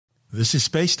This is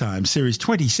SpaceTime, Series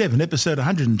 27, Episode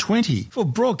 120, for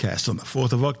broadcast on the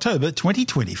 4th of October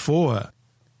 2024.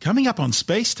 Coming up on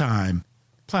SpaceTime,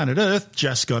 planet Earth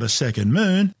just got a second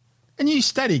moon. A new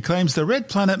study claims the red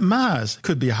planet Mars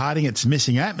could be hiding its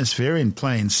missing atmosphere in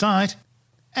plain sight.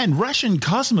 And Russian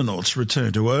cosmonauts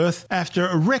return to Earth after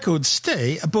a record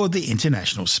stay aboard the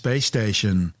International Space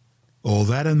Station. All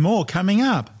that and more coming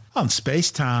up on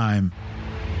SpaceTime.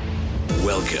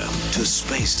 Welcome to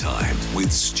SpaceTime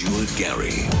with Stuart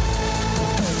Gary.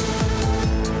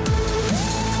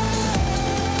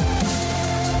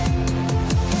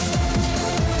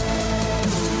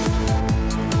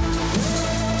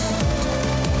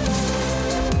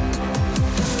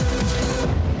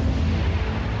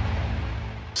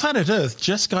 Planet Earth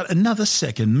just got another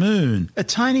second moon, a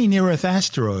tiny near-Earth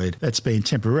asteroid that's been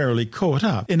temporarily caught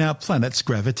up in our planet's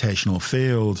gravitational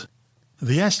field.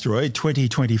 The asteroid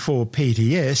 2024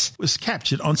 PTS was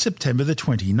captured on September the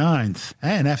 29th,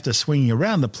 and after swinging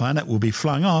around the planet will be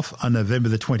flung off on November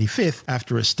the 25th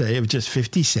after a stay of just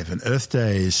 57 Earth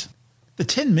days. The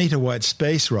 10-metre wide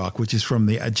space rock, which is from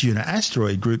the Arjuna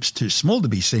asteroid group, is too small to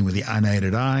be seen with the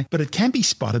unaided eye, but it can be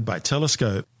spotted by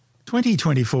telescope.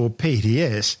 2024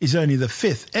 PTS is only the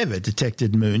fifth ever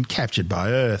detected moon captured by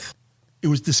Earth. It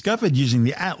was discovered using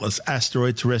the Atlas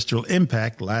Asteroid Terrestrial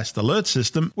Impact Last Alert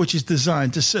System, which is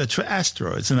designed to search for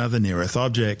asteroids and other near-Earth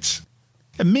objects.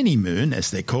 A mini-moon,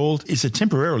 as they're called, is a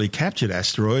temporarily captured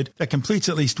asteroid that completes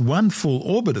at least one full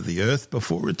orbit of the Earth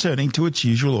before returning to its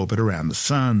usual orbit around the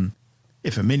Sun.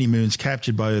 If a mini-moon's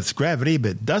captured by Earth's gravity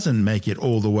but doesn't make it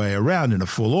all the way around in a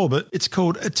full orbit, it's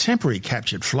called a temporary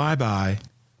captured flyby.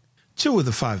 2 of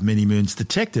the 5 mini-moons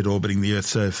detected orbiting the Earth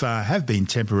so far have been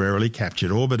temporarily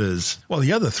captured orbiters, while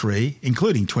the other 3,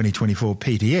 including 2024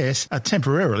 PTS, are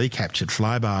temporarily captured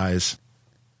flybys.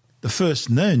 The first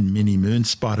known mini-moon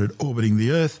spotted orbiting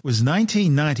the Earth was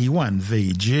 1991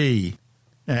 VG.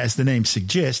 Now, as the name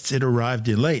suggests, it arrived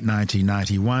in late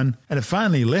 1991 and it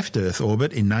finally left Earth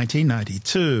orbit in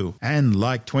 1992, and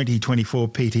like 2024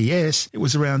 PTS, it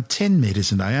was around 10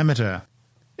 metres in diameter.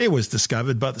 It was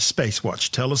discovered by the Spacewatch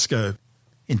telescope.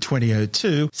 In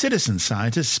 2002, citizen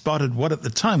scientists spotted what at the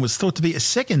time was thought to be a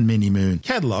second mini-moon,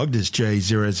 catalogued as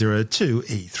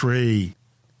J002E3.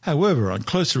 However, on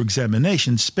closer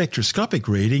examination, spectroscopic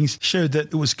readings showed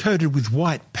that it was coated with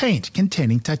white paint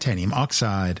containing titanium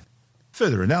oxide.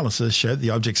 Further analysis showed the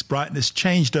object's brightness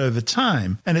changed over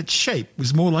time, and its shape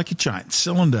was more like a giant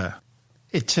cylinder.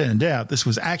 It turned out this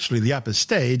was actually the upper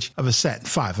stage of a Saturn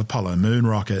V Apollo moon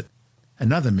rocket.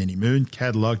 Another mini-moon,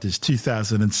 catalogued as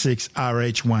 2006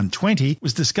 RH120,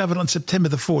 was discovered on September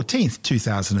the 14th,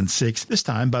 2006, this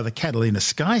time by the Catalina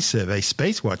Sky Survey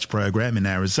Spacewatch program in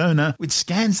Arizona, which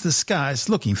scans the skies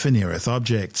looking for near-Earth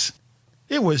objects.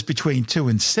 It was between 2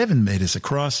 and 7 metres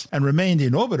across and remained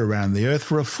in orbit around the Earth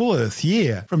for a full Earth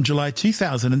year, from July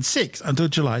 2006 until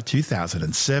July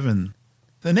 2007.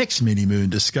 The next mini-moon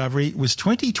discovery was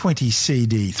 2020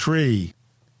 CD3.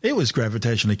 It was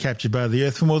gravitationally captured by the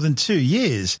Earth for more than 2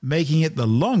 years, making it the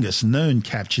longest known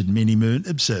captured mini-moon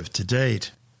observed to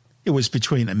date. It was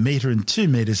between 1 metre and 2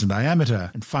 metres in diameter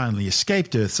and finally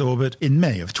escaped Earth's orbit in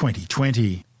May of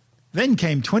 2020. Then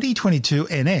came 2022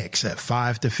 NX, a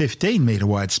 5 to 15 metre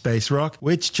wide space rock,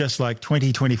 which, just like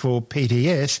 2024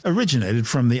 PTS, originated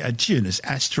from the Arjuna's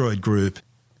asteroid group.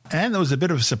 And there was a bit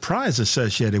of a surprise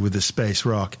associated with the space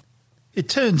rock. It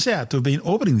turns out to have been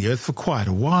orbiting the Earth for quite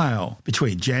a while,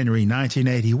 between January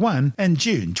 1981 and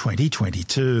June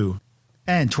 2022.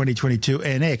 And 2022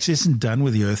 NX isn't done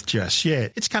with the Earth just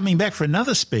yet. It's coming back for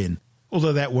another spin,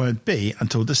 although that won't be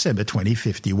until December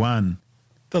 2051.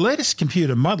 The latest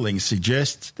computer modelling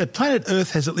suggests that planet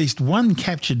Earth has at least one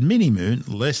captured mini-moon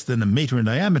less than 1 metre in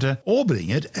diameter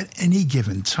orbiting it at any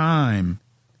given time.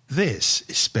 This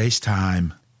is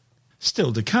SpaceTime.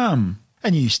 Still to come. A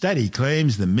new study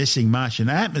claims the missing Martian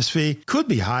atmosphere could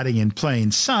be hiding in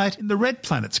plain sight in the red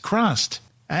planet's crust.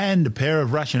 And a pair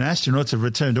of Russian astronauts have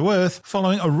returned to Earth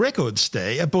following a record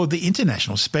stay aboard the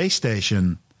International Space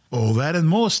Station. All that and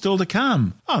more still to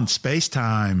come on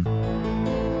SpaceTime.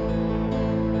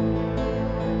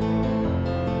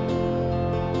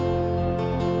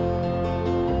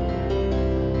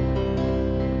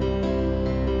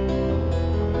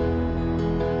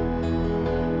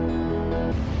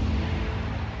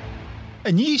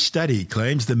 A new study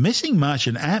claims the missing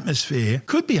Martian atmosphere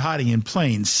could be hiding in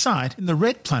plain sight in the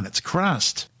red planet's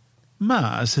crust.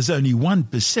 Mars has only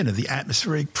 1% of the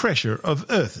atmospheric pressure of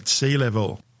Earth at sea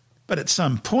level. But at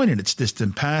some point in its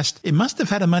distant past, it must have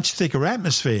had a much thicker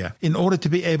atmosphere in order to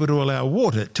be able to allow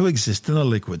water to exist in a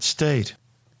liquid state.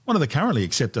 One of the currently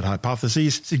accepted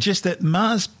hypotheses suggests that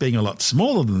Mars, being a lot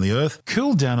smaller than the Earth,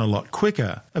 cooled down a lot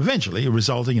quicker, eventually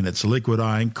resulting in its liquid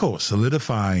iron core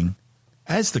solidifying.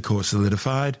 As the core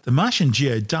solidified, the Martian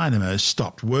geodynamo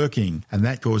stopped working, and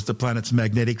that caused the planet's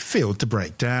magnetic field to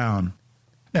break down.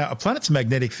 Now, a planet's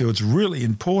magnetic field is really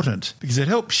important because it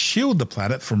helps shield the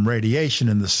planet from radiation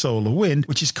in the solar wind,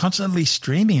 which is constantly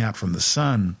streaming out from the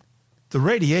sun. The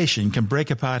radiation can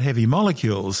break apart heavy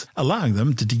molecules, allowing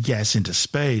them to degas into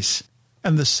space.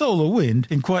 And the solar wind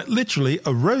can quite literally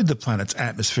erode the planet's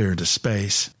atmosphere into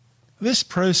space. This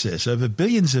process over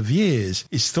billions of years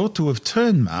is thought to have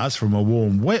turned Mars from a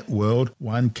warm, wet world,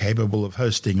 one capable of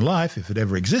hosting life if it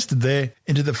ever existed there,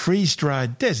 into the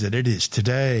freeze-dried desert it is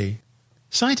today.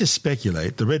 Scientists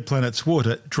speculate the red planet's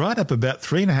water dried up about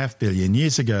 3.5 billion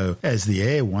years ago as the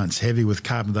air, once heavy with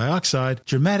carbon dioxide,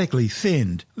 dramatically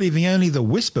thinned, leaving only the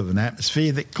wisp of an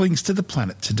atmosphere that clings to the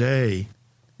planet today.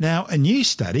 Now, a new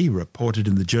study, reported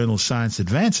in the journal Science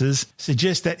Advances,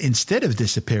 suggests that instead of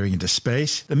disappearing into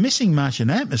space, the missing Martian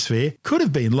atmosphere could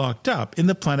have been locked up in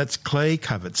the planet's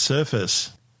clay-covered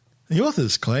surface. The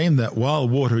authors claim that while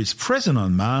water is present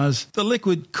on Mars, the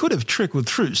liquid could have trickled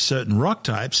through certain rock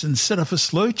types and set off a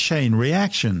slow chain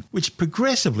reaction, which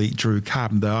progressively drew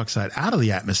carbon dioxide out of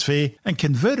the atmosphere and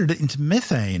converted it into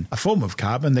methane, a form of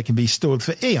carbon that can be stored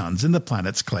for eons in the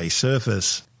planet's clay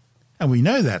surface. And we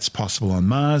know that's possible on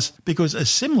Mars because a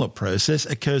similar process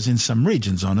occurs in some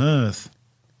regions on Earth.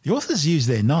 The authors used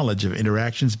their knowledge of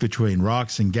interactions between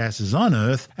rocks and gases on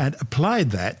Earth and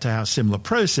applied that to how similar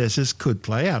processes could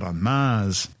play out on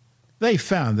Mars. They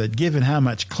found that given how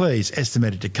much clay is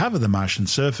estimated to cover the Martian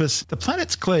surface, the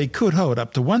planet's clay could hold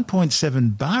up to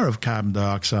 1.7 bar of carbon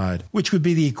dioxide, which would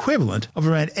be the equivalent of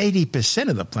around 80%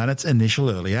 of the planet's initial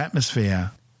early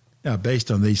atmosphere. Now, based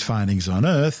on these findings on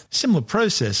Earth, similar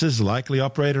processes likely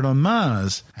operated on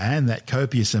Mars, and that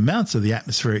copious amounts of the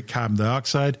atmospheric carbon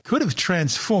dioxide could have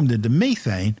transformed into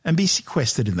methane and be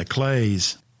sequestered in the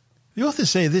clays. The authors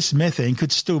say this methane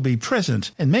could still be present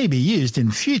and may be used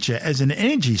in future as an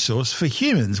energy source for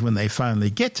humans when they finally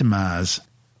get to Mars.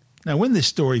 Now, when this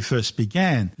story first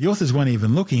began, the authors weren't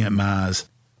even looking at Mars.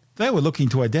 They were looking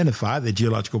to identify the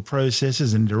geological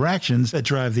processes and interactions that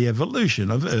drive the evolution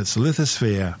of Earth's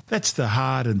lithosphere. That's the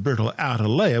hard and brittle outer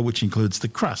layer which includes the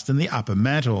crust and the upper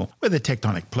mantle, where the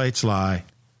tectonic plates lie.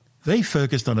 They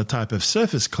focused on a type of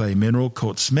surface clay mineral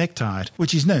called smectite,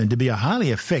 which is known to be a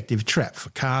highly effective trap for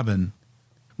carbon.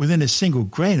 Within a single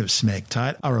grain of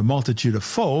smectite are a multitude of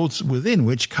folds within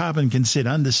which carbon can sit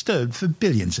undisturbed for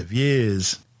billions of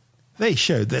years. They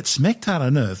showed that smectite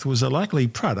on Earth was a likely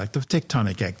product of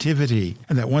tectonic activity,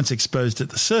 and that once exposed at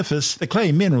the surface, the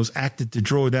clay minerals acted to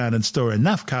draw down and store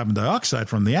enough carbon dioxide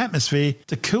from the atmosphere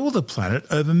to cool the planet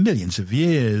over millions of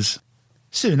years.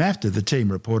 Soon after the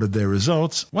team reported their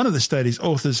results, one of the study's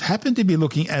authors happened to be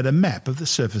looking at a map of the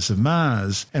surface of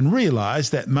Mars, and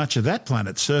realised that much of that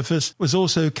planet's surface was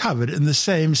also covered in the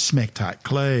same smectite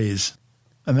clays.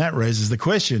 And that raises the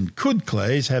question, could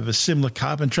clays have a similar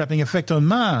carbon-trapping effect on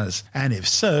Mars? And if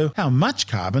so, how much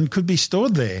carbon could be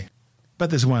stored there?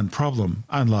 But there's one problem.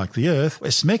 Unlike the Earth,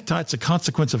 where smectite's a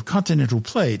consequence of continental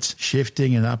plates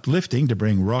shifting and uplifting to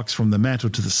bring rocks from the mantle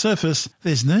to the surface,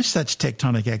 there's no such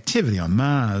tectonic activity on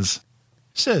Mars.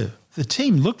 So, the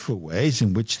team looked for ways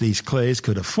in which these clays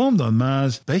could have formed on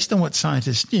Mars based on what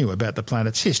scientists knew about the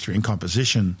planet's history and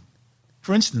composition.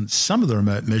 For instance, some of the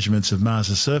remote measurements of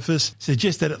Mars' surface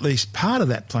suggest that at least part of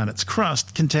that planet's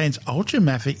crust contains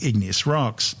ultramafic igneous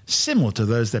rocks, similar to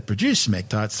those that produce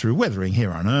smectites through weathering here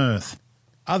on Earth.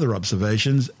 Other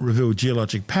observations reveal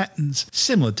geologic patterns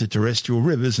similar to terrestrial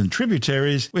rivers and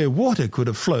tributaries where water could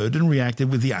have flowed and reacted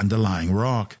with the underlying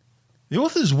rock. The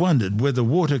authors wondered whether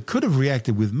water could have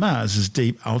reacted with Mars'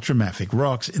 deep ultramafic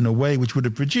rocks in a way which would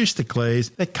have produced the clays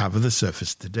that cover the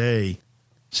surface today.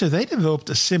 So they developed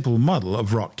a simple model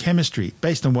of rock chemistry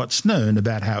based on what's known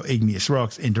about how igneous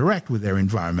rocks interact with their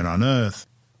environment on Earth.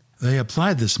 They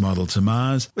applied this model to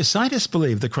Mars, where scientists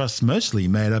believe the crust's mostly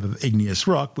made up of igneous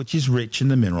rock which is rich in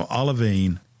the mineral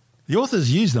olivine. The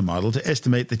authors used the model to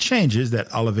estimate the changes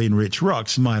that olivine-rich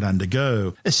rocks might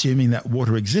undergo, assuming that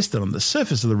water existed on the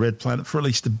surface of the red planet for at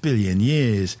least 1 billion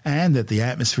years, and that the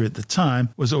atmosphere at the time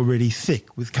was already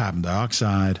thick with carbon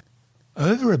dioxide.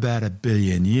 Over about 1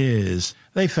 billion years,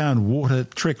 they found water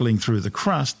trickling through the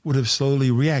crust would have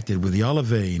slowly reacted with the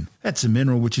olivine. That's a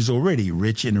mineral which is already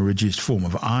rich in a reduced form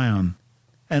of iron.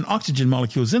 And oxygen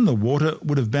molecules in the water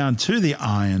would have bound to the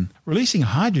iron, releasing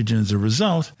hydrogen as a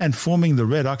result and forming the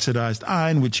red oxidized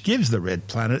iron which gives the red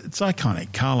planet its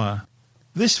iconic colour.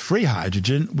 This free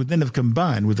hydrogen would then have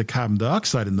combined with the carbon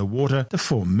dioxide in the water to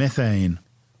form methane.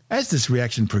 As this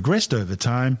reaction progressed over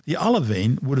time, the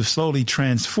olivine would have slowly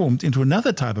transformed into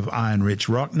another type of iron-rich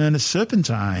rock known as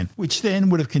serpentine, which then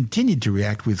would have continued to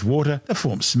react with water to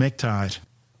form smectite.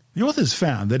 The authors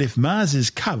found that if Mars is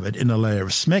covered in a layer of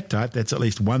smectite that's at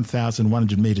least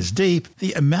 1,100 metres deep,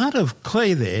 the amount of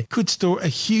clay there could store a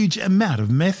huge amount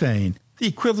of methane, the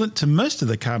equivalent to most of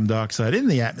the carbon dioxide in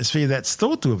the atmosphere that's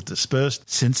thought to have dispersed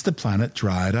since the planet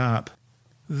dried up.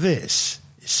 This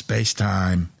is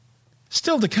space-time.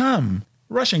 Still to come,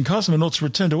 Russian cosmonauts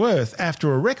return to Earth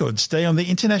after a record stay on the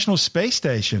International Space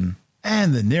Station.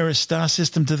 And the nearest star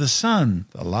system to the Sun,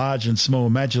 the large and small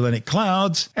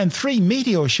Magellanic-clouds, and 3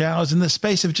 meteor showers in the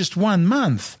space of just 1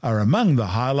 month are among the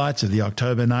highlights of the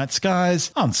October night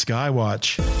skies on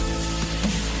Skywatch.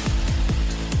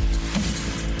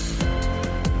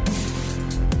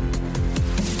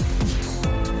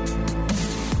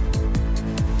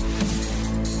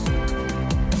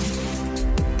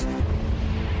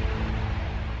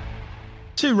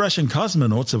 Two Russian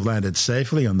cosmonauts have landed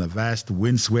safely on the vast,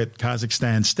 windswept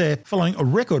Kazakhstan steppe following a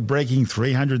record-breaking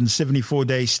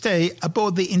 374-day stay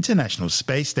aboard the International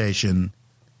Space Station.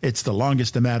 It's the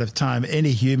longest amount of time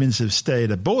any humans have stayed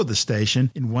aboard the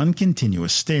station in one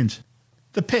continuous stint.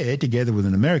 The pair, together with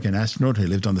an American astronaut who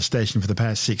lived on the station for the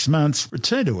past 6 months,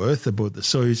 returned to Earth aboard the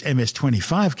Soyuz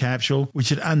MS-25 capsule, which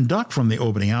had undocked from the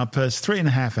orbiting outpost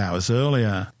 3.5 hours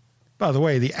earlier. By the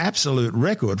way, the absolute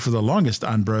record for the longest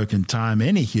unbroken time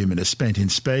any human has spent in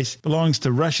space belongs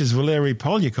to Russia's Valery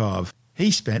Polyakov. He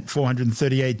spent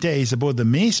 438 days aboard the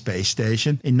Mir space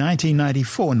station in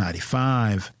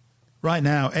 1994-95. Right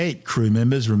now, 8 crew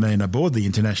members remain aboard the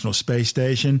International Space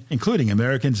Station, including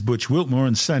Americans Butch Wiltmore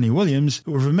and Sonny Williams,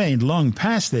 who have remained long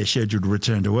past their scheduled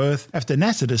return to Earth after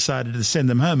NASA decided to send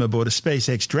them home aboard a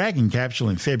SpaceX Dragon capsule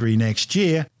in February next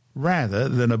year, rather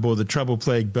than aboard the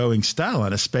trouble-plagued Boeing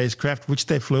Starliner spacecraft which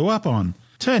they flew up on,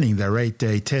 turning their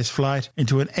 8-day test flight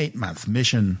into an 8-month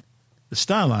mission. The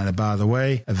Starliner, by the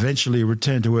way, eventually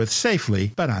returned to Earth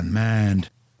safely but unmanned.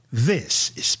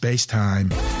 This is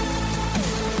space-time.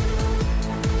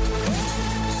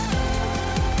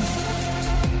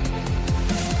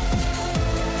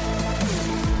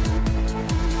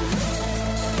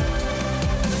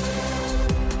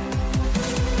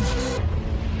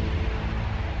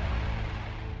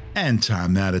 And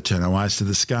time now to turn our eyes to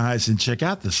the skies and check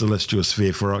out the celestial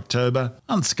sphere for October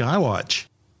on Skywatch.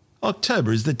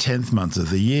 October is the 10th month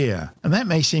of the year, and that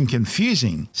may seem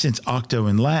confusing since octo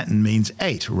in Latin means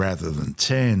 8 rather than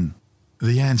 10.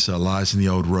 The answer lies in the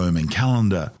old Roman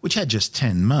calendar, which had just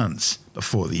 10 months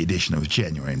before the addition of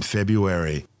January and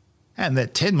February. And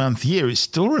that 10-month year is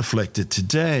still reflected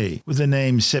today, with the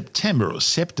name September or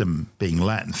Septem being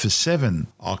Latin for 7,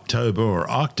 October or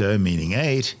Octo meaning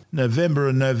 8, November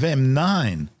or Novem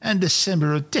 9, and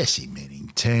December or Deci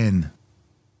meaning 10.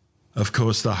 Of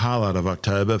course, the highlight of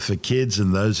October for kids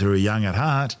and those who are young at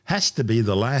heart has to be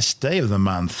the last day of the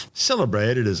month,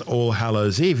 celebrated as All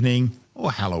Hallows Evening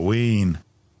or Halloween.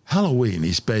 Halloween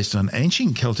is based on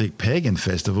ancient Celtic pagan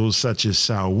festivals such as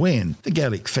Samhain, the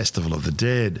Gaelic festival of the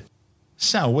dead.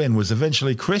 Samhain was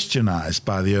eventually Christianized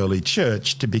by the early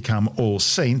church to become All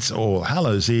Saints or All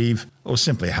Hallows Eve, or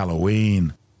simply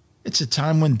Halloween. It's a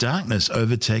time when darkness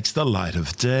overtakes the light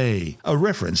of day, a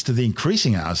reference to the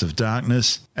increasing hours of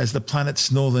darkness as the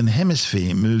planet's northern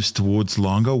hemisphere moves towards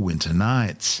longer winter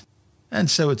nights. And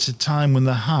so it's a time when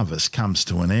the harvest comes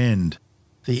to an end.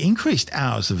 The increased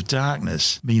hours of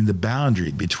darkness mean the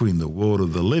boundary between the world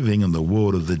of the living and the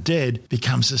world of the dead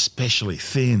becomes especially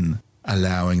thin,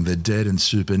 allowing the dead and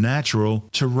supernatural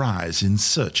to rise in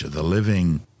search of the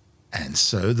living. And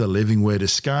so the living wear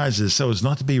disguises so as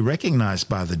not to be recognized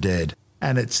by the dead,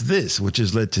 and it's this which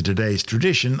has led to today's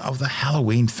tradition of the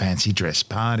Halloween fancy dress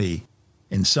party.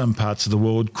 In some parts of the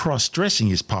world, cross-dressing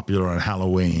is popular on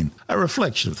Halloween, a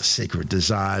reflection of the secret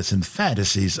desires and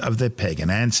fantasies of their pagan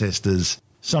ancestors,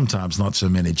 sometimes not so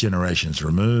many generations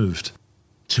removed.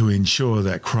 To ensure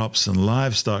that crops and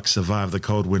livestock survive the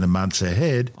cold winter months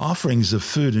ahead, offerings of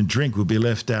food and drink will be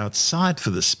left outside for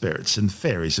the spirits and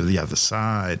fairies of the other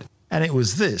side. And it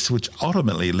was this which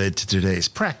ultimately led to today's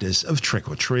practice of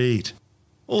trick-or-treat.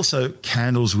 Also,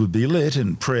 candles would be lit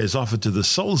and prayers offered to the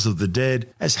souls of the dead,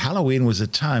 as Halloween was a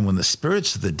time when the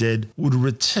spirits of the dead would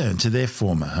return to their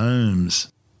former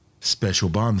homes. Special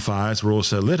bonfires were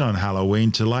also lit on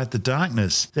Halloween to light the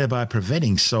darkness, thereby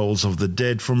preventing souls of the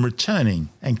dead from returning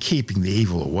and keeping the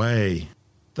evil away.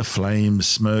 The flames,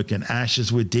 smoke and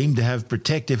ashes were deemed to have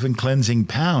protective and cleansing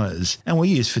powers and were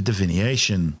used for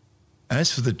divination.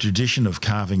 As for the tradition of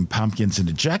carving pumpkins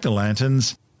into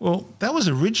jack-o'-lanterns, Well, that was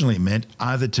originally meant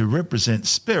either to represent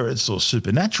spirits or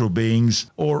supernatural beings,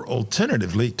 or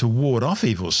alternatively to ward off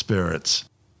evil spirits.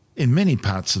 In many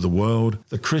parts of the world,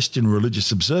 the Christian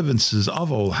religious observances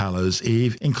of All Hallows'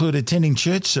 Eve include attending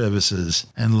church services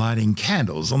and lighting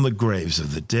candles on the graves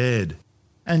of the dead.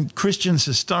 And Christians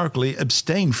historically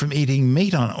abstained from eating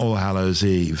meat on All Hallows'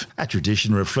 Eve, a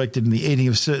tradition reflected in the eating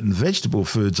of certain vegetable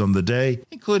foods on the day,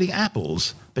 including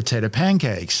apples, potato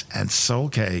pancakes, and soul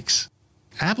cakes.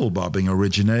 Apple bobbing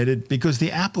originated because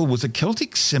the apple was a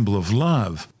Celtic symbol of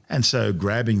love, and so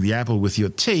grabbing the apple with your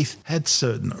teeth had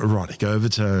certain erotic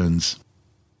overtones.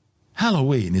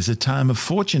 Halloween is a time of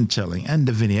fortune-telling and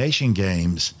divination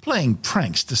games, playing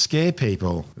pranks to scare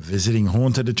people, visiting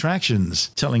haunted attractions,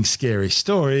 telling scary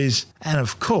stories, and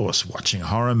of course watching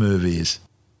horror movies.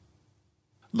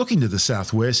 Looking to the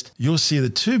southwest, you'll see the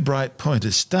two bright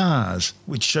pointer stars,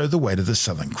 which show the way to the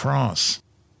Southern Cross.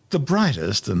 The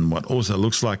brightest, and what also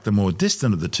looks like the more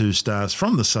distant of the two stars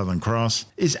from the Southern Cross,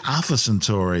 is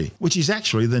Alpha-Centauri, which is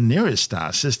actually the nearest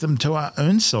star system to our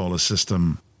own solar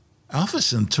system.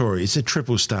 Alpha-Centauri is a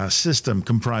triple star system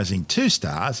comprising two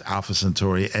stars, Alpha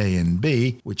Centauri A and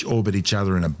B, which orbit each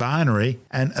other in a binary,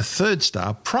 and a third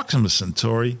star, Proxima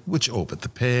Centauri, which orbit the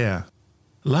pair.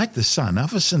 Like the Sun,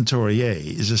 Alpha Centauri A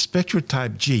is a spectra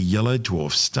type G yellow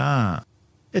dwarf star.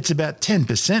 It's about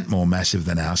 10% more massive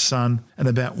than our Sun and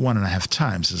about 1.5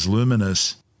 times as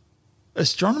luminous.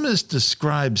 Astronomers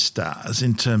describe stars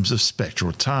in terms of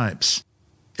spectral types.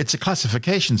 It's a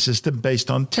classification system based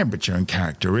on temperature and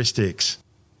characteristics.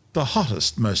 The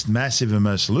hottest, most massive and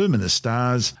most luminous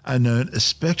stars are known as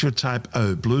spectral type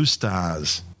O blue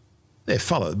stars. They're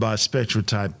followed by spectral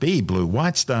type B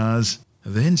blue-white stars,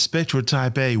 then spectral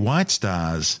type A white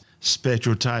stars,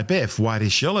 spectral type F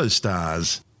whitish-yellow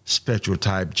stars, spectral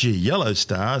type G yellow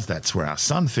stars, that's where our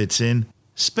Sun fits in,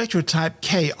 spectral type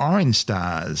K orange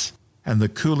stars, and the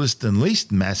coolest and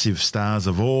least massive stars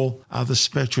of all are the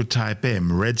spectral type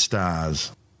M red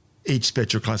stars. Each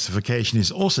spectral classification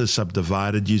is also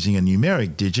subdivided using a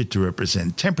numeric digit to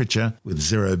represent temperature, with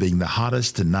 0 being the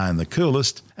hottest and 9 the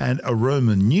coolest, and a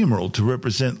Roman numeral to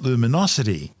represent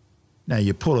luminosity. Now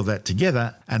you put all that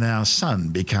together and our Sun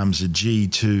becomes a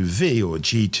G2V or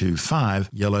G25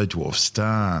 yellow dwarf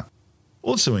star.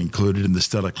 Also included in the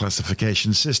stellar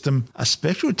classification system are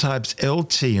spectral types L,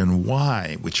 T and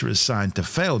Y, which are assigned to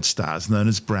failed stars known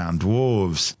as brown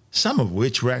dwarfs, some of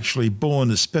which were actually born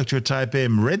as spectral type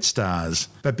M red stars,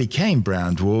 but became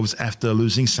brown dwarfs after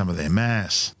losing some of their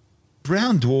mass.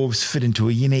 Brown dwarfs fit into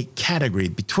a unique category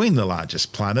between the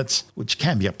largest planets, which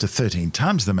can be up to 13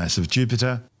 times the mass of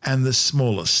Jupiter, and the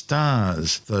smallest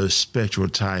stars, those spectral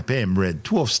type M red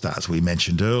dwarf stars we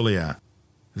mentioned earlier.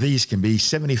 These can be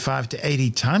 75 to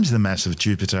 80 times the mass of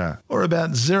Jupiter, or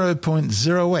about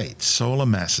 0.08 solar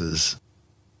masses.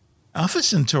 Alpha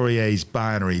Centauri A's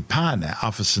binary partner,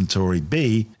 Alpha Centauri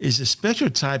B, is a spectral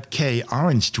type K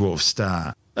orange dwarf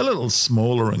star, a little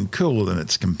smaller and cooler than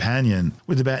its companion,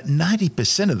 with about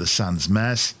 90% of the Sun's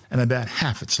mass and about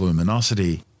half its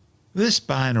luminosity. This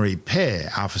binary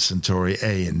pair, Alpha Centauri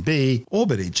A and B,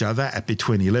 orbit each other at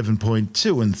between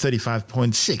 11.2 and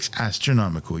 35.6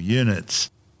 astronomical units.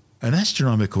 An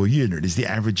astronomical unit is the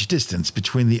average distance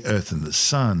between the Earth and the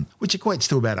Sun, which equates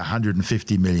to about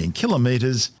 150 million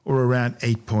kilometres, or around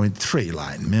 8.3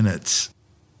 light minutes.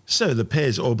 So the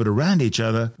pair's orbit around each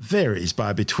other varies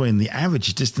by between the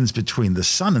average distance between the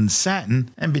Sun and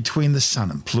Saturn and between the Sun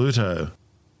and Pluto.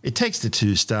 It takes the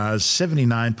two stars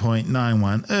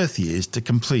 79.91 Earth years to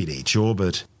complete each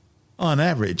orbit. On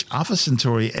average, Alpha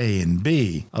Centauri A and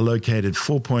B are located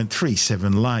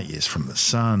 4.37 light years from the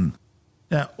Sun.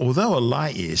 Now, although a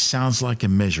light year sounds like a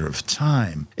measure of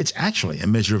time, it's actually a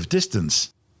measure of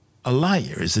distance. A light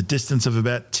year is a distance of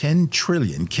about 10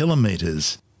 trillion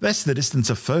kilometres. That's the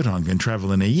distance a photon can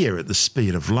travel in a year at the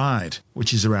speed of light,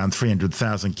 which is around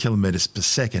 300,000 kilometres per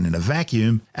second in a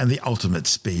vacuum and the ultimate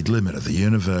speed limit of the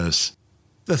universe.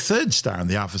 The third star in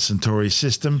the Alpha Centauri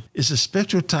system is a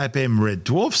spectral type M red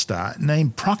dwarf star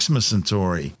named Proxima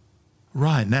Centauri.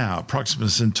 Right now, Proxima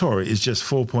Centauri is just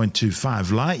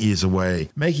 4.25 light years away,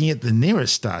 making it the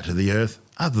nearest star to the Earth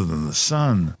other than the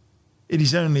Sun. It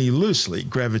is only loosely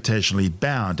gravitationally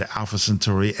bound to Alpha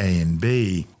Centauri A and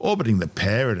B, orbiting the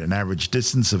pair at an average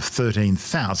distance of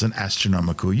 13,000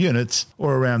 astronomical units,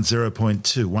 or around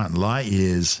 0.21 light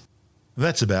years.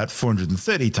 That's about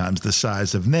 430 times the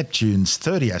size of Neptune's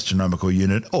 30 astronomical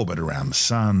unit orbit around the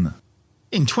Sun.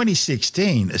 In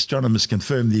 2016, astronomers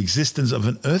confirmed the existence of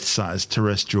an Earth-sized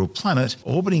terrestrial planet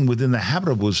orbiting within the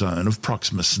habitable zone of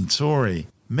Proxima Centauri,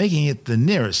 making it the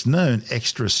nearest known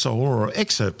extrasolar or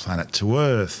exoplanet to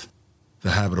Earth.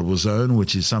 The habitable zone,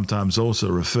 which is sometimes also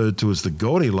referred to as the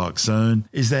Goldilocks zone,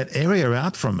 is that area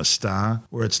out from a star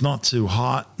where it's not too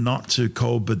hot, not too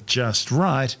cold, but just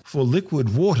right for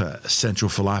liquid water, essential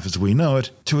for life as we know it,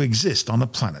 to exist on a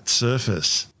planet's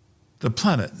surface. The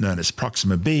planet, known as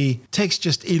Proxima b, takes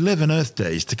just 11 Earth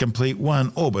days to complete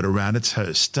one orbit around its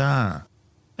host star.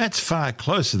 That's far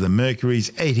closer than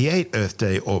Mercury's 88 Earth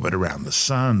day orbit around the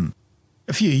Sun.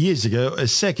 A few years ago, a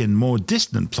second, more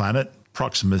distant planet,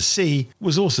 Proxima c,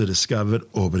 was also discovered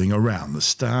orbiting around the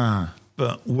star,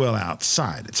 but well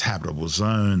outside its habitable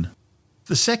zone.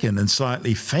 The second and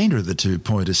slightly fainter of the two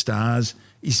pointer stars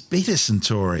is Beta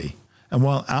Centauri, and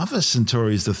while Alpha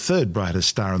Centauri is the third brightest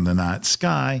star in the night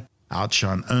sky,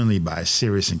 outshone only by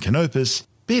Sirius and Canopus,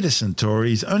 Beta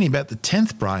Centauri is only about the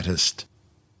 10th brightest.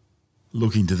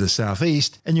 Looking to the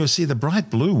southeast, and you'll see the bright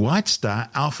blue-white star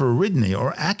Alpha Eridani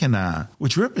or Achernar,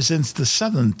 which represents the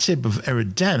southern tip of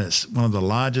Eridanus, one of the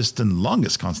largest and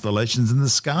longest constellations in the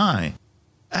sky.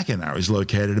 Achernar is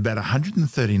located about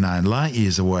 139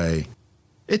 light-years away.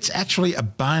 It's actually a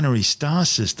binary star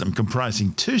system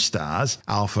comprising two stars,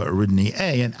 Alpha Eridani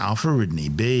A and Alpha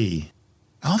Eridani B.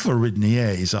 Alpha Eridani A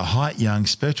is a hot young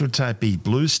spectral type B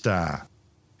blue star.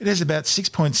 It has about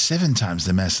 6.7 times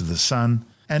the mass of the Sun,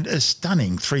 and a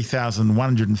stunning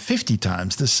 3,150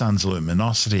 times the Sun's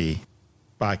luminosity.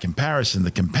 By comparison, the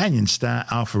companion star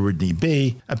Alpha Eridani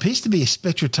b appears to be a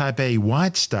spectral type A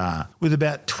white star with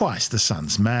about twice the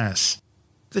Sun's mass.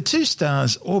 The two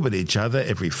stars orbit each other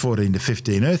every 14 to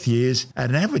 15 Earth years at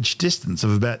an average distance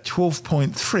of about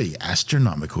 12.3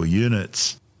 astronomical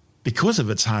units. Because of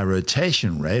its high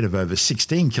rotation rate of over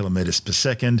 16 km per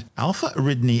second, Alpha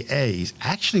Eridani A is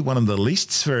actually one of the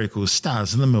least spherical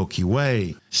stars in the Milky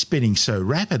Way, spinning so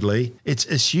rapidly it's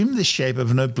assumed the shape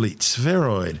of an oblate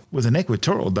spheroid, with an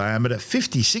equatorial diameter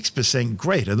 56%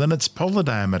 greater than its polar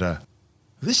diameter.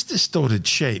 This distorted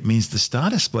shape means the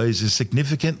star displays a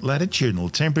significant latitudinal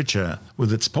temperature,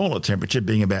 with its polar temperature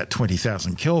being about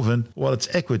 20,000 Kelvin, while its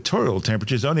equatorial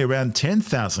temperature is only around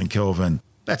 10,000 Kelvin.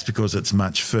 That's because it's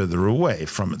much further away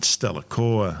from its stellar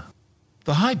core.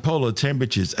 The high polar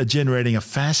temperatures are generating a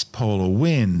fast polar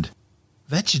wind.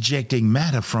 That's ejecting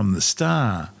matter from the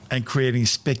star and creating a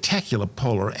spectacular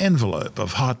polar envelope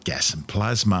of hot gas and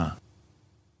plasma.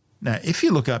 Now, if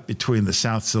you look up between the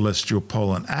South Celestial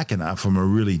Pole and Achernar from a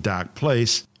really dark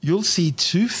place, you'll see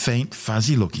two faint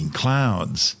fuzzy-looking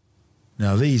clouds.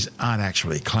 Now, these aren't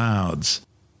actually clouds.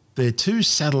 They're two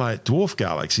satellite dwarf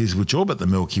galaxies which orbit the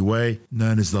Milky Way,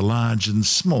 known as the Large and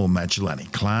Small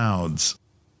Magellanic-Clouds.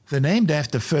 They're named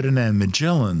after Ferdinand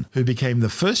Magellan, who became the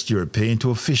first European to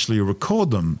officially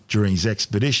record them during his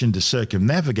expedition to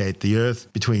circumnavigate the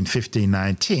Earth between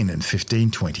 1519 and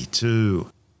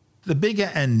 1522. The bigger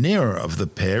and nearer of the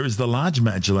pair is the Large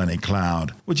Magellanic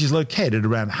Cloud, which is located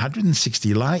around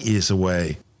 160 light-years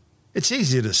away. It's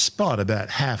easy to spot about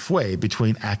halfway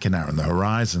between Achernar and the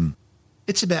horizon.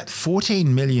 It's about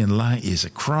 14 million light-years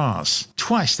across,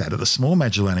 twice that of the Small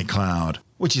Magellanic Cloud,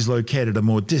 which is located a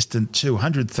more distant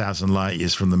 200,000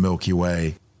 light-years from the Milky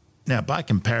Way. Now, by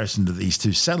comparison to these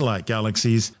two satellite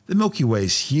galaxies, the Milky Way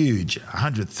is huge,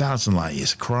 100,000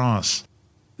 light-years across.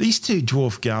 These two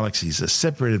dwarf galaxies are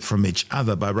separated from each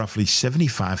other by roughly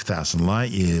 75,000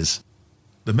 light-years.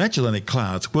 The Magellanic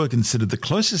Clouds were considered the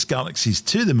closest galaxies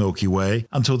to the Milky Way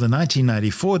until the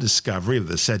 1994 discovery of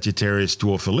the Sagittarius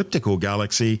Dwarf Elliptical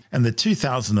Galaxy and the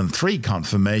 2003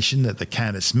 confirmation that the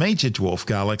Canis Major Dwarf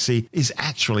Galaxy is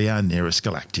actually our nearest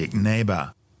galactic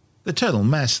neighbour. The total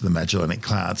mass of the Magellanic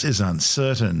Clouds is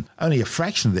uncertain. Only a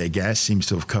fraction of their gas seems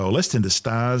to have coalesced into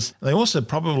stars. They also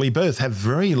probably both have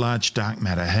very large dark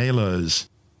matter halos.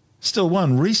 Still,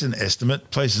 one recent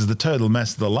estimate places the total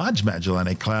mass of the Large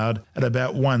Magellanic Cloud at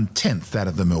about 1/10 that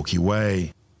of the Milky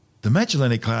Way. The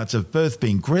Magellanic Clouds have both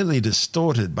been greatly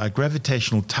distorted by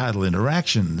gravitational tidal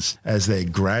interactions as they're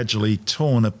gradually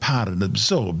torn apart and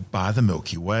absorbed by the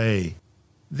Milky Way.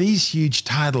 These huge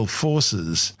tidal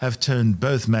forces have turned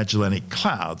both Magellanic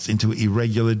Clouds into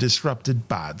irregular disrupted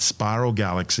barred spiral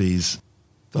galaxies.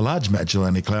 The Large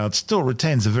Magellanic Cloud still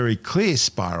retains a very clear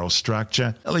spiral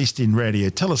structure, at least in radio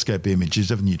telescope images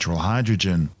of neutral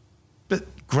hydrogen. But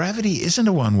gravity isn't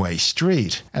a one-way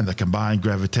street, and the combined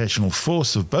gravitational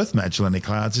force of both Magellanic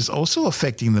Clouds is also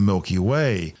affecting the Milky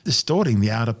Way, distorting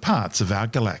the outer parts of our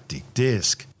galactic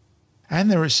disk.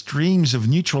 And there are streams of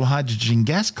neutral hydrogen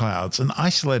gas clouds and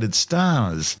isolated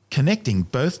stars, connecting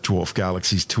both dwarf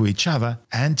galaxies to each other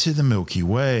and to the Milky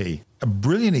Way. A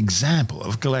brilliant example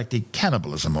of galactic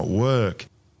cannibalism at work.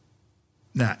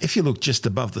 Now, if you look just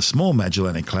above the Small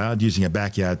Magellanic Cloud using a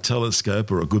backyard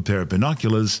telescope or a good pair of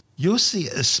binoculars, you'll see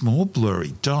a small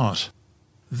blurry dot.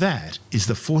 That is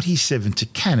the 47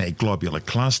 Tucanae globular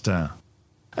cluster.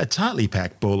 A tightly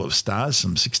packed ball of stars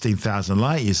some 16,000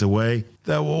 light-years away,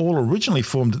 they were all originally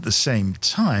formed at the same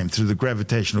time through the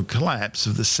gravitational collapse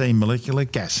of the same molecular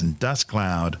gas and dust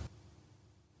cloud.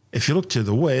 If you look to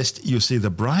the west, you'll see the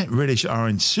bright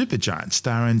reddish-orange supergiant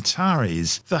star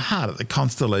Antares, the heart of the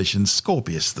constellation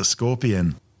Scorpius the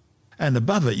Scorpion. And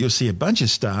above it you'll see a bunch of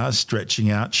stars stretching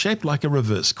out shaped like a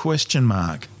reverse question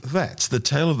mark. That's the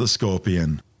tail of the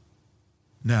Scorpion.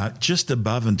 Now, just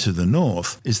above and to the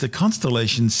north is the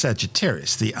constellation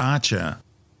Sagittarius the Archer.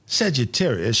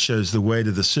 Sagittarius shows the way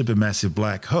to the supermassive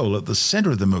black hole at the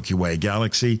centre of the Milky Way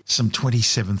galaxy, some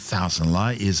 27,000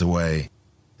 light-years away.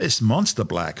 This monster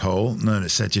black hole, known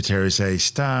as Sagittarius A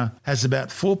star, has about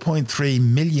 4.3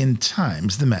 million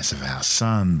times the mass of our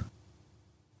Sun.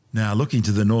 Now, looking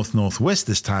to the north-northwest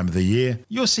this time of the year,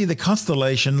 you'll see the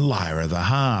constellation Lyra the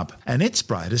Harp, and its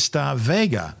brightest star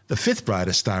Vega, the fifth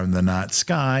brightest star in the night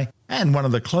sky, and one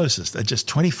of the closest at just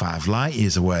 25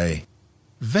 light-years away.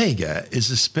 Vega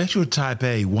is a spectral type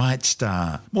A white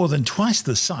star, more than twice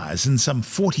the size and some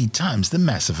 40 times the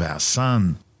mass of our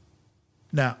Sun.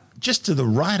 Now, just to the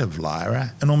right of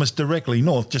Lyra, and almost directly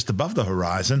north just above the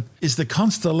horizon, is the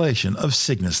constellation of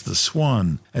Cygnus the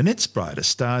Swan, and its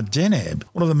brightest star Deneb,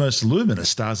 one of the most luminous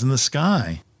stars in the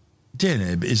sky.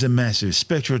 Deneb is a massive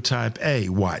spectral type A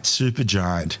white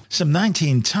supergiant, some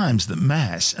 19 times the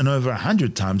mass and over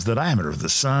 100 times the diameter of the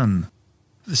Sun.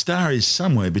 The star is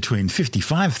somewhere between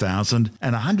 55,000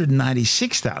 and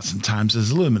 196,000 times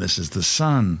as luminous as the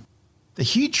Sun. The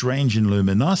huge range in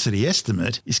luminosity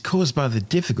estimate is caused by the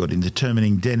difficulty in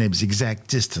determining Deneb's exact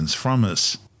distance from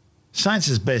us.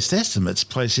 Science's best estimates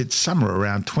place it somewhere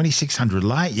around 2,600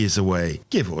 light-years away,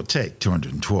 give or take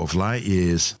 212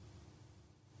 light-years.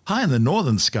 High in the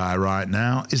northern sky right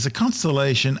now is the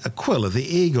constellation Aquila the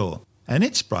Eagle, and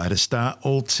its brightest star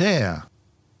Altair.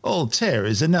 Altair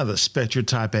is another spectral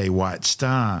type A white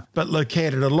star, but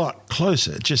located a lot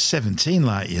closer, just 17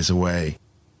 light-years away.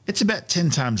 It's about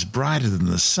 10 times brighter than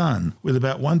the Sun, with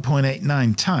about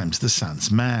 1.89 times the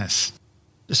Sun's mass.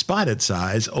 Despite its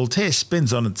size, Altair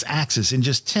spins on its axis in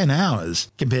just 10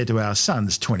 hours, compared to our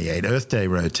Sun's 28 Earth day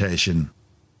rotation.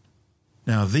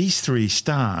 Now, these three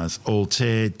stars,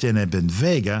 Altair, Deneb and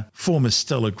Vega, form a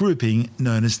stellar grouping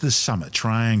known as the Summer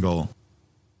Triangle.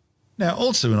 Now,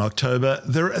 also in October,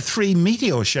 there are three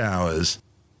meteor showers: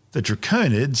 the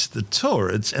Draconids, the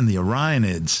Taurids and the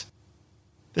Orionids.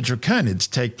 The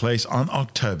Draconids take place on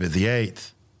October the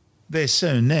 8th. They're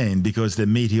so named because their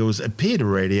meteors appear to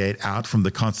radiate out from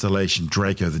the constellation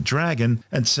Draco the Dragon,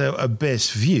 and so are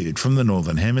best viewed from the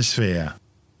northern hemisphere.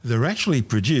 They're actually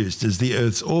produced as the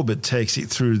Earth's orbit takes it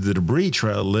through the debris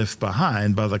trail left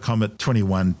behind by the comet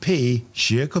 21P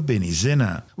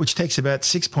Shihokubini-Zinna, which takes about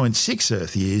 6.6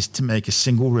 Earth years to make a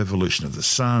single revolution of the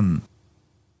Sun.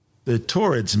 The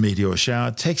Taurids meteor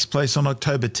shower takes place on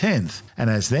October 10th,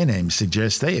 and as their name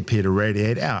suggests, they appear to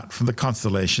radiate out from the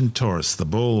constellation Taurus the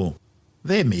Bull.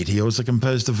 Their meteors are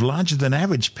composed of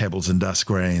larger-than-average pebbles and dust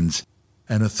grains,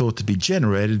 and are thought to be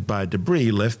generated by debris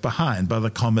left behind by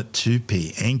the comet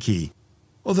 2P Encke.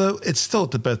 Although it's thought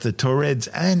that both the Taurids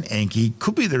and Encke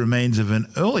could be the remains of an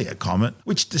earlier comet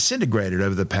which disintegrated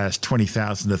over the past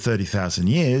 20,000 to 30,000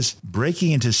 years,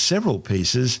 breaking into several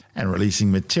pieces and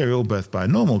releasing material both by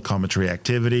normal cometary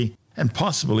activity and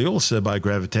possibly also by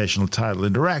gravitational tidal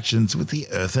interactions with the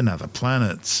Earth and other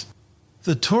planets.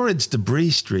 The Taurids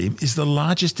debris stream is the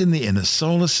largest in the inner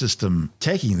solar system,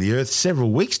 taking the Earth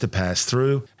several weeks to pass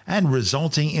through and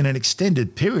resulting in an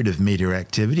extended period of meteor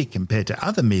activity compared to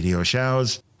other meteor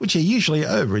showers, which are usually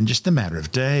over in just a matter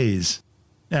of days.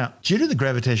 Now, due to the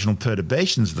gravitational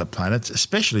perturbations of the planets,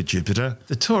 especially Jupiter,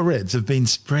 the Taurids have been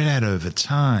spread out over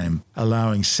time,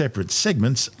 allowing separate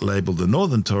segments, labelled the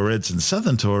Northern Taurids and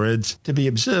Southern Taurids, to be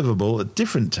observable at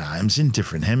different times in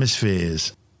different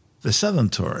hemispheres. The Southern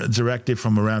Taurids are active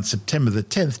from around September the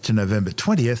 10th to November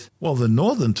 20th, while the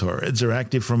Northern Taurids are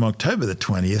active from October the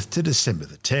 20th to December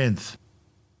the 10th.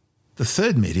 The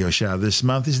third meteor shower this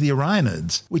month is the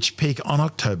Orionids, which peak on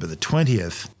October the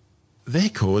 20th. They're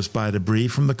caused by debris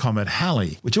from the comet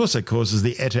Halley, which also causes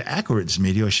the Eta Aquarids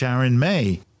meteor shower in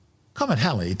May. Comet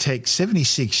Halley takes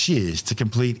 76 years to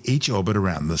complete each orbit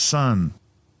around the Sun.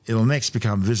 It'll next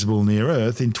become visible near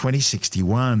Earth in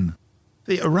 2061.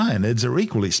 The Orionids are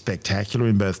equally spectacular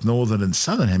in both northern and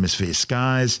southern hemisphere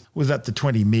skies, with up to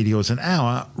 20 meteors an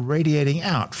hour radiating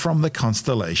out from the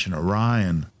constellation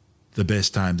Orion. The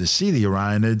best time to see the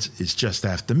Orionids is just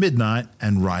after midnight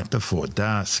and right before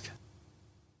dusk.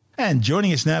 And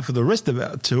joining us now for the rest of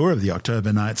our tour of the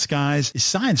October night skies is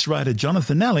science writer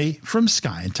Jonathan Nally from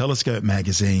Sky and Telescope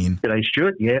magazine. G'day,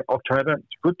 Stuart. Yeah, October. It's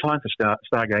a good time for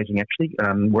stargazing, actually.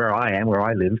 Where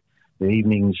I live, the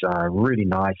evenings are really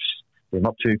nice. They're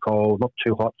not too cold, not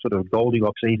too hot, sort of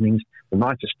Goldilocks evenings. The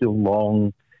nights are still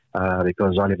long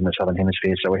because I live in the southern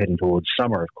hemisphere, so we're heading towards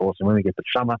summer, of course. And when we get to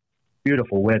summer,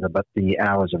 beautiful weather, but the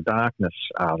hours of darkness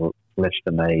are less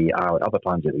than they are at other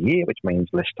times of the year, which means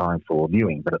less time for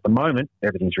viewing. But at the moment,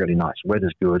 everything's really nice.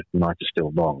 Weather's good, the nights are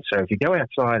still long. So if you go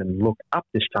outside and look up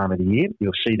this time of the year,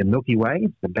 you'll see the Milky Way,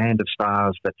 the band of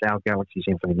stars that's our galaxy's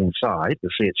infinite inside.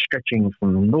 You'll see it stretching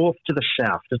from north to the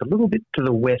south, just a little bit to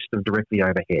the west of directly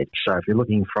overhead. So if you're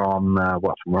looking from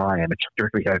where I am, it's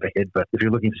directly overhead. But if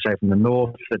you're looking to say from the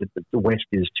north, the west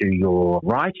is to your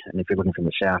right. And if you're looking from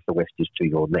the south, the west is to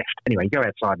your left. Anyway, you go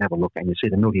outside and have a look and you see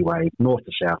the Milky Way north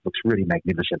to south. Looks really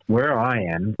magnificent. Where I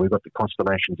am, we've got the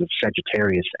constellations of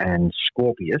Sagittarius and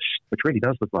Scorpius, which really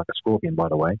does look like a scorpion, by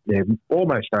the way. They're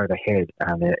almost overhead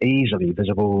and they're easily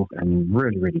visible and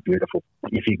really, really beautiful.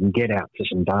 If you can get out to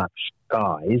some dark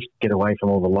skies, get away from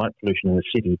all the light pollution in the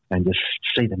city and just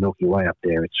see the Milky Way up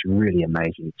there, it's really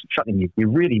amazing. It's something you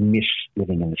really miss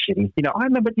living in the city. You know,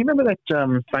 do you remember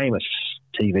that famous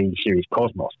TV series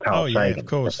Cosmos, Carl Sagan? Of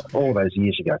course. All those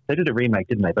years ago. They did a remake,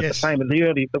 didn't they? But yes. the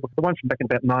one from back in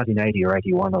about 1980 or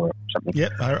 81 or something.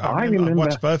 Yep, I remember. I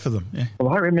watched both of them. Yeah.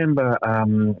 Well, I remember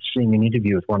seeing an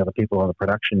interview with one of the people on the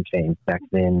production team back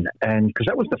then, and because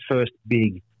that was the first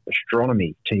big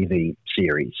astronomy TV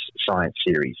series, science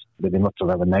series. There have been lots of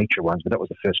other nature ones, but that was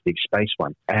the first big space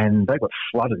one. And they got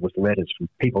flooded with letters from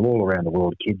people all around the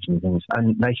world, kids and things.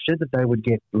 And they said that they would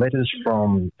get letters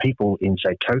from people in,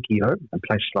 say, Tokyo and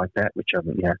places like that, which are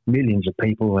millions of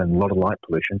people and a lot of light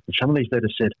pollution. And some of these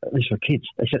letters said, at least for kids,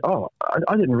 they said,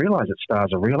 I didn't realise that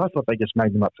stars are real. I thought they just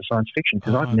made them up for science fiction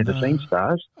because I've never seen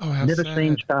stars. Never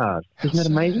seen stars. Isn't that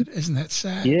amazing? Isn't that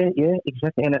sad? Yeah,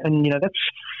 exactly. And that's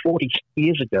 40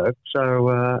 years ago,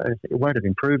 so it won't have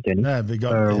improved any. No,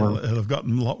 it'll have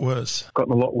gotten a lot worse.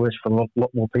 Gotten a lot worse for a lot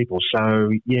more people. So,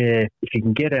 yeah, if you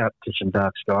can get out to some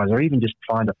dark skies or even just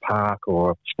find a park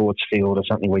or a sports field or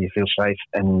something where you feel safe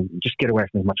and just get away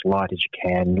from as much light as you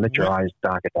can, let your eyes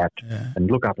dark adapt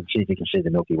and look up and see if you can see the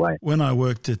Milky Way. When I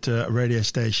worked at a radio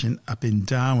station up in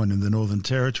Darwin in the Northern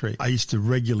Territory, I used to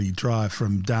regularly drive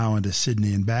from Darwin to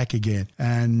Sydney and back again,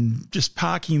 and just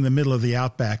parking in the middle of the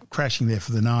outback, crashing there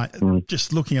for the night,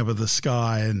 just looking up at the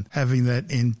sky and having that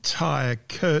entire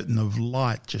curtain of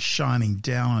light just shining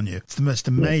down on you. It's the most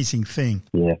amazing thing.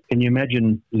 Yeah. Can you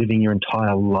imagine living your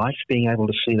entire life being able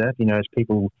to see that? You know, as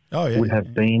people would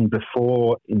have been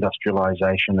before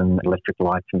industrialisation and electric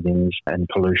lights and things and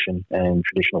pollution and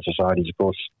traditional societies, of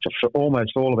course. So for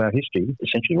almost all of our history,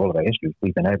 essentially all of our history,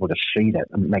 we've been able to see that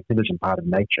magnificent part of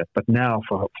nature. But now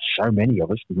for so many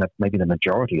of us, maybe the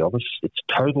majority of us, it's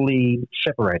totally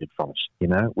separated from us. You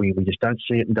know, we just don't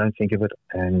see it and don't think of it,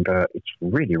 and it's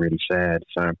really, really sad.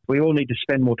 So we all need to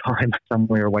spend more time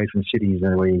somewhere away from cities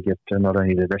where you get not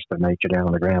only the rest of nature down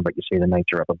on the ground, but you see the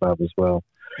nature up above as well.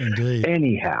 Indeed.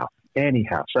 Anyhow,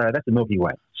 so that's the Milky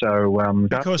Way. So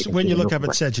because when you look up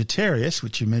at Sagittarius,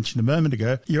 which you mentioned a moment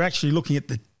ago, you're actually looking at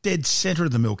the dead centre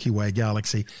of the Milky Way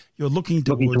galaxy. You're looking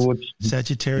towards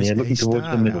Sagittarius, looking towards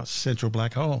the middle, our central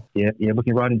black hole. Yeah,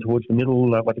 looking right in towards the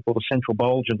middle, what they call the central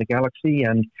bulge of the galaxy.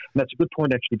 And that's a good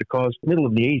point, actually, because middle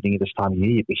of the evening at this time of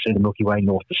year, we see the Milky Way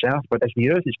north to south. But as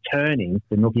the Earth is turning,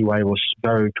 the Milky Way will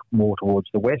go more towards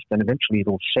the west, and eventually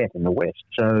it'll set in the west.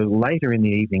 So later in the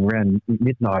evening, around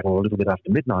midnight or a little bit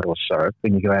after midnight or so,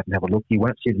 when you go out and have a look, you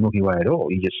won't see the Milky Way at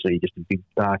all. You just see just a big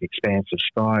dark expanse of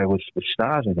sky with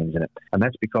stars and things in it. And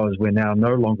that's because we're now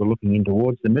no longer looking in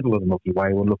towards the middle of the Milky Way.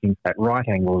 We're looking at right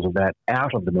angles of that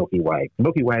out of the Milky Way. The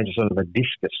Milky Way is a sort of a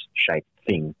discus-shaped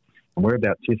thing, and we're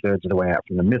about 2/3 of the way out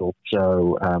from the middle.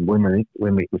 So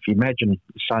if you imagine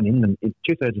the sun in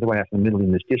 2/3 of the way out from the middle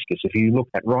in this discus, if you look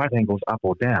at right angles up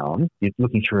or down, you're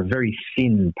looking through a very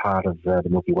thin part of the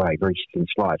Milky Way, very thin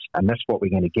slice, and that's what we're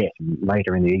going to get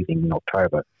later in the evening in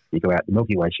October. You go out, the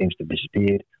Milky Way seems to have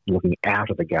disappeared, looking out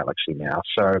of the galaxy now.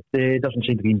 So there doesn't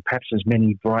seem to be perhaps as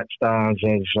many bright stars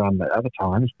as at other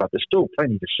times, but there's still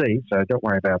plenty to see, so don't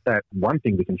worry about that. One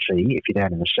thing we can see, if you're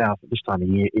down in the south at this time of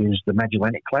year, is the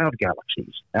Magellanic-Cloud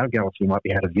galaxies. Our galaxy might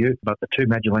be out of view, but the two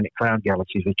Magellanic-Cloud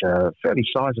galaxies, which are fairly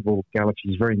sizable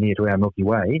galaxies very near to our Milky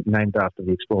Way, named after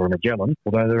the explorer Magellan,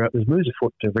 although there's moves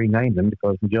afoot to rename them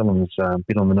because Magellan's a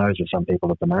bit on the nose of some people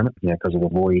at the moment, because of the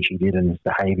voyage he did and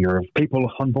the behaviour of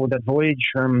people on board aboard that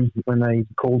voyage when they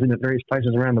called in at various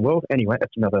places around the world. Anyway,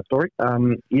 that's another story.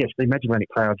 Yes, the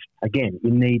magellanic-clouds, again,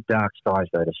 you need dark skies,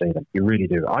 though, to see them. You really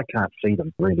do. I can't see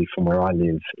them, really, from where I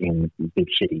live in the big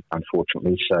city,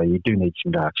 unfortunately, so you do need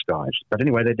some dark skies. But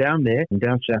anyway, they're down there, and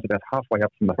down south about halfway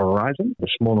up from the horizon, the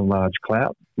small and large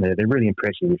cloud. They're really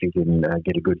impressive if you can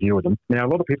get a good view of them. Now, a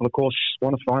lot of people, of course,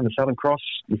 want to find the Southern Cross.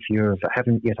 If you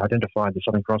haven't yet identified the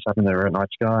Southern Cross up in the night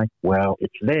sky, well,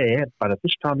 it's there, but at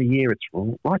this time of year,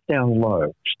 it's right down low.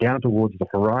 It's down towards the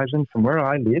horizon. From where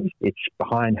I live, it's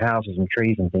behind houses and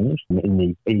trees and things in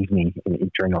the evening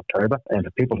during October. And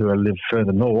for people who live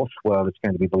further north, well, it's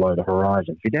going to be below the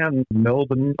horizon. If you're down in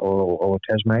Melbourne or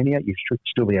Tasmania, you should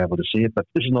still be able to see it, but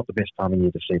this is not the best time of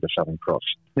year to see the Southern Cross.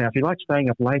 Now, if you like staying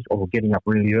up late or getting up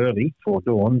really early for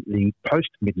dawn, the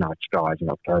post-midnight skies in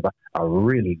October are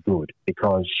really good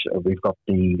because we've got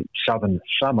the southern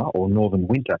summer or northern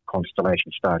winter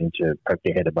constellation starting to poke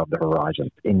their head above the horizon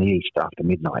in the east after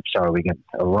midnight. So we get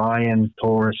Orion,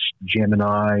 Taurus,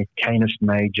 Gemini, Canis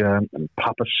Major, and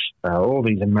Puppis, all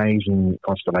these amazing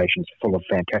constellations full of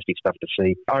fantastic stuff to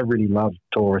see. I really love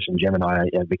Taurus and Gemini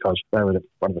because they were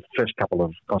one of the first couple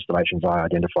of constellations I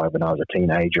identified when I was a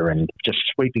teenager, and just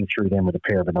sweeping through them with a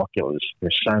pair of binoculars.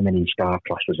 There's so many star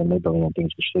clusters and nebulae and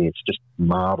things to see. It's just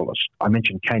marvellous. I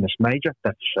mentioned Canis Major.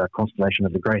 That's a constellation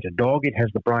of the Greater Dog. It has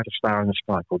the brightest star in the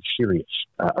sky called Sirius.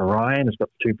 Orion has got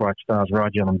two bright stars,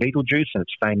 Rigel and Betelgeuse, and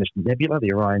its famous nebula,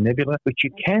 the Orion Nebula, which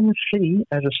you can see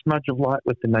as a smudge of light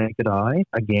with the naked eye.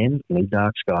 Again, you need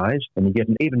dark skies, and you get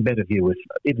an even better view with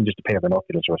even just a pair of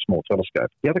binoculars or a small telescope.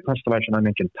 The other constellation I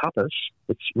mentioned, Puppis,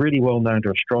 it's really well known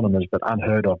to astronomers but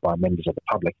unheard of by members of the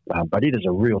public. But it is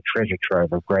a real treasure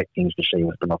trove of great things to see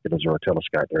with binoculars or a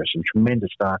telescope. There are some tremendous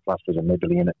star clusters and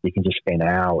nebulae in it. You can just spend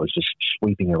hours just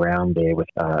sweeping around there with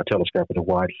a telescope with a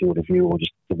wide field of view, or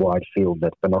just the wide field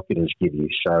that binoculars give you.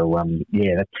 So,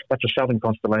 that's a southern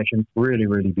constellation. Really,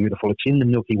 really beautiful. It's in the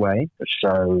Milky Way,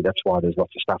 so that's why there's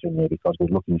lots of stuff in there, because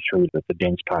we're looking through the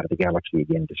dense part of the galaxy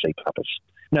again to see Puppis.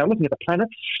 Now, looking at the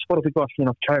planets, what have we got in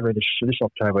October, this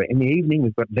October? In the evening,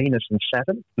 we've got Venus and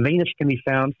Saturn. Venus can be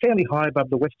found fairly high above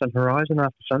the western horizon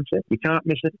after sunset. You can't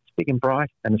miss it. It's big and bright,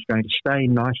 and it's going to stay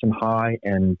nice and high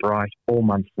and bright all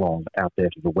month long out there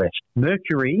to the west.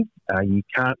 Mercury, you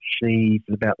can't see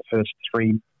for about the first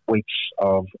 3 weeks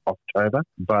of October,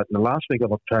 but in the last week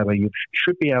of October you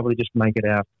should be able to just make it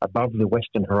out above the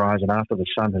western horizon after the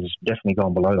sun has definitely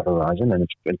gone below the horizon and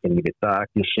it's getting a bit dark.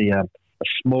 You'll see a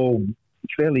small,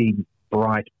 fairly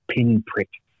bright pinprick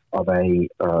of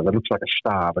that looks like a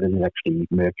star, but it is actually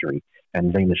Mercury,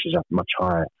 and Venus is up much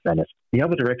higher than it. The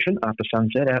other direction, after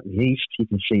sunset, out in the east, you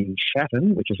can see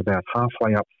Saturn, which is about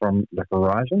halfway up from the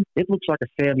horizon. It looks like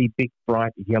a fairly big,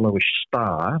 bright, yellowish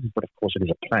star, but of course it is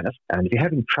a planet. And if you're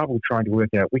having trouble trying to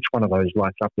work out which one of those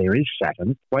lights up there is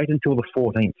Saturn, wait until the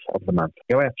 14th of the month.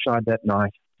 Go outside that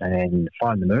night and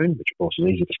find the moon, which of course is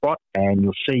easy to spot, and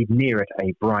you'll see near it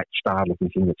a bright star-looking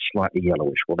thing that's slightly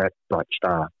yellowish. Well, that bright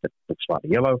star that's slightly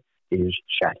yellow is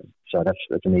Saturn. So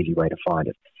that's an easy way to find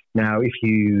it. Now, if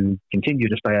you continue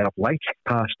to stay up late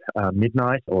past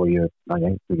midnight, or you're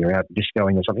out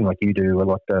discoing or something like you do a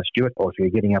lot, Stuart, or if you're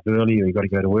getting up early or you've got to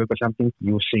go to work or something,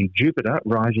 you'll see Jupiter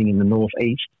rising in the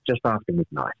northeast just after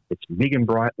midnight. It's big and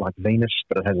bright like Venus,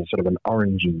 but it has a sort of an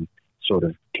orangey sort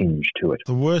of tinge to it.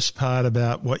 The worst part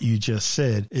about what you just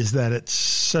said is that it's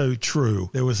so true.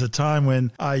 There was a time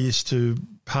when I used to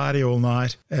party all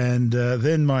night, and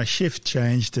then my shift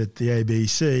changed at the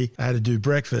ABC. I had to do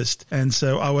breakfast, and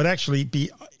so I would actually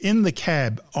be in the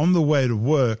cab on the way to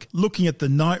work looking at the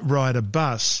night rider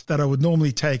bus that I would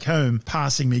normally take home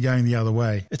passing me going the other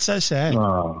way. It's so sad.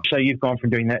 Oh, so you've gone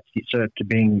from doing that to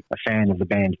being a fan of the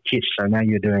band Kiss, so now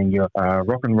you're doing your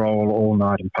rock and roll all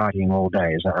night and partying all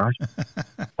day, is that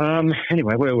right?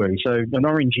 Anyway, where were we? So an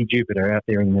orangey Jupiter out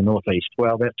there in the northeast.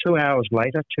 Well, about 2 hours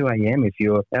later, 2 a.m., if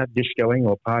you're out discoing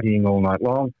or partying all night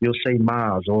long, you'll see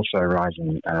Mars also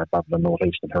rising above the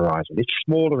northeastern horizon. It's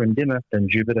smaller and dimmer than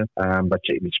Jupiter, but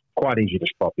it's quite easy to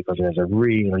spot because it has a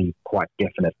really quite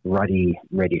definite ruddy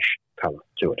reddish colour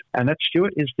to it. And that,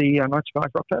 Stuart, is the night sky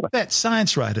for October. That's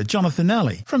science writer Jonathan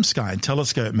Alley from Sky and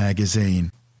Telescope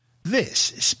magazine.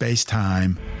 This is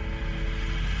SpaceTime.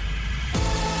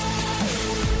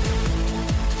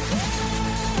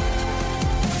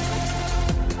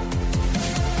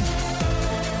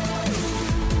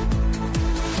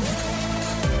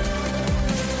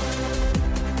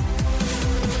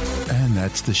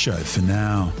 That's the show for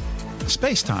now.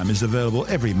 SpaceTime is available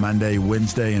every Monday,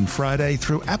 Wednesday and Friday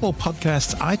through Apple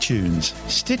Podcasts, iTunes,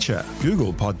 Stitcher,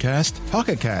 Google Podcast,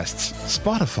 Pocket Casts,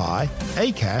 Spotify,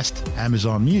 Acast,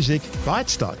 Amazon Music,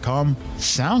 Bytes.com,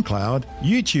 SoundCloud,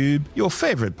 YouTube, your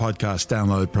favourite podcast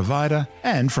download provider,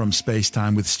 and from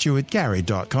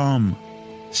spacetimewithstuartgary.com.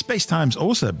 SpaceTime's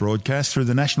also broadcast through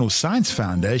the National Science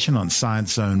Foundation on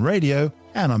Science Zone Radio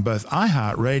and on both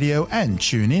iHeartRadio and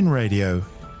TuneIn Radio.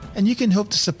 And you can help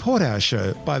to support our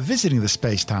show by visiting the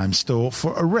SpaceTime store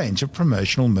for a range of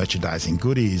promotional merchandising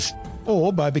goodies,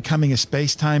 or by becoming a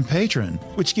SpaceTime patron,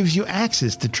 which gives you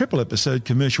access to triple-episode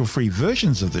commercial-free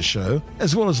versions of the show,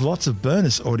 as well as lots of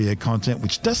bonus audio content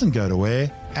which doesn't go to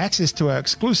air, access to our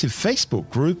exclusive Facebook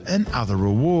group, and other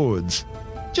rewards.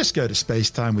 Just go to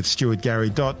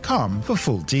spacetimewithstuartgary.com for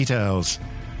full details.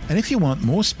 And if you want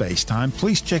more SpaceTime,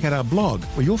 please check out our blog,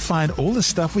 where you'll find all the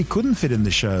stuff we couldn't fit in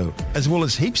the show, as well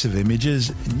as heaps of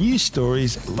images, news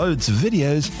stories, loads of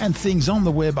videos, and things on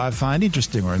the web I find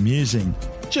interesting or amusing.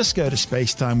 Just go to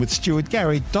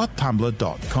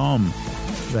spacetimewithstuartgary.tumblr.com.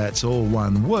 That's all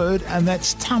one word, and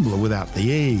that's Tumblr without the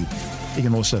E. You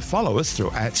can also follow us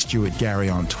through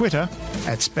 @StuartGary on Twitter,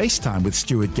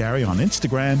 @SpaceTimeWithStuartGary on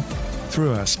Instagram,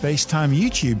 through our SpaceTime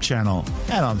YouTube channel,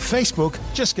 and on Facebook,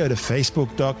 just go to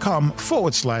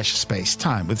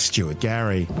facebook.com/SpaceTime with Stuart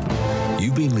Gary.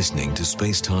 You've been listening to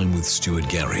SpaceTime with Stuart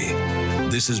Gary.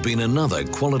 This has been another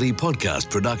quality podcast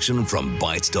production from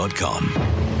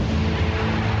Bytes.com.